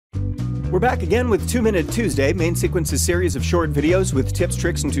We're back again with 2-Minute Tuesday, Main Sequence's series of short videos with tips,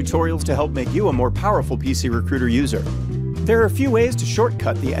 tricks, and tutorials to help make you a more powerful PCRecruiter user. There are a few ways to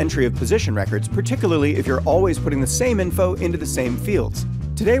shortcut the entry of position records, particularly if you're always putting the same info into the same fields.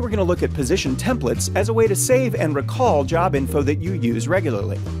 Today we're going to look at position templates as a way to save and recall job info that you use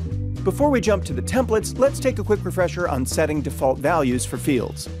regularly. Before we jump to the templates, let's take a quick refresher on setting default values for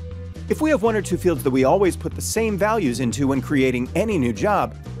fields. If we have one or two fields that we always put the same values into when creating any new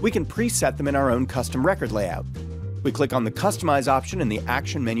job, we can preset them in our own custom record layout. We click on the Customize option in the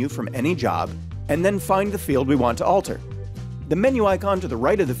Action menu from any job, and then find the field we want to alter. The menu icon to the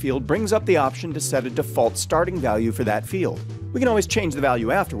right of the field brings up the option to set a default starting value for that field. We can always change the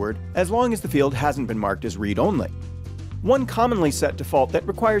value afterward, as long as the field hasn't been marked as read-only. One commonly set default that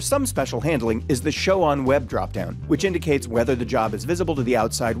requires some special handling is the Show on Web dropdown, which indicates whether the job is visible to the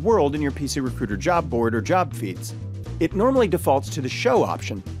outside world in your PCRecruiter job board or job feeds. It normally defaults to the Show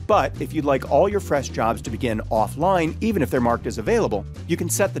option, but if you'd like all your fresh jobs to begin offline even if they're marked as available, you can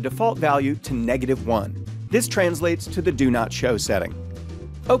set the default value to -1. This translates to the Do Not Show setting.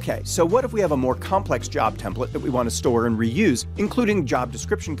 Okay, so what if we have a more complex job template that we want to store and reuse, including job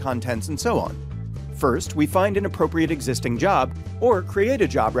description contents and so on? First, we find an appropriate existing job, or create a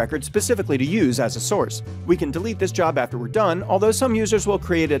job record specifically to use as a source. We can delete this job after we're done, although some users will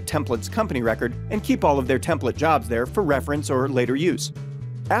create a templates company record and keep all of their template jobs there for reference or later use.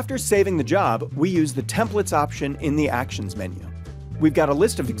 After saving the job, we use the Templates option in the Actions menu. We've got a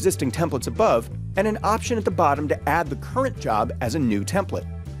list of existing templates above, and an option at the bottom to add the current job as a new template.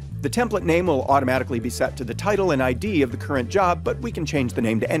 The template name will automatically be set to the title and ID of the current job, but we can change the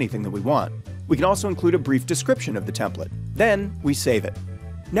name to anything that we want. We can also include a brief description of the template. Then we save it.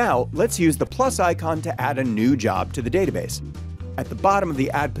 Now, let's use the plus icon to add a new job to the database. At the bottom of the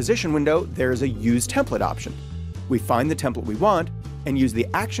Add Position window, there is a Use Template option. We find the template we want and use the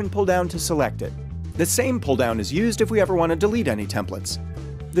Action pull-down to select it. The same pull-down is used if we ever want to delete any templates.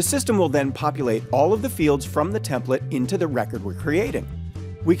 The system will then populate all of the fields from the template into the record we're creating.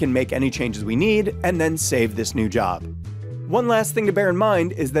 We can make any changes we need and then save this new job. One last thing to bear in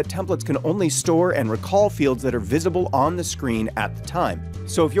mind is that templates can only store and recall fields that are visible on the screen at the time.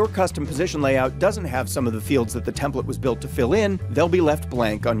 So if your custom position layout doesn't have some of the fields that the template was built to fill in, they'll be left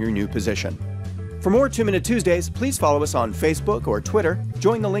blank on your new position. For more 2-Minute Tuesdays, please follow us on Facebook or Twitter,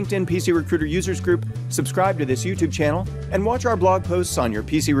 join the LinkedIn PCRecruiter users group, subscribe to this YouTube channel, and watch our blog posts on your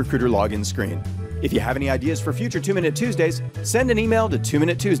PCRecruiter login screen. If you have any ideas for future 2-Minute Tuesdays, send an email to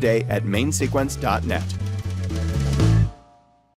 2minutetuesday@mainsequence.net.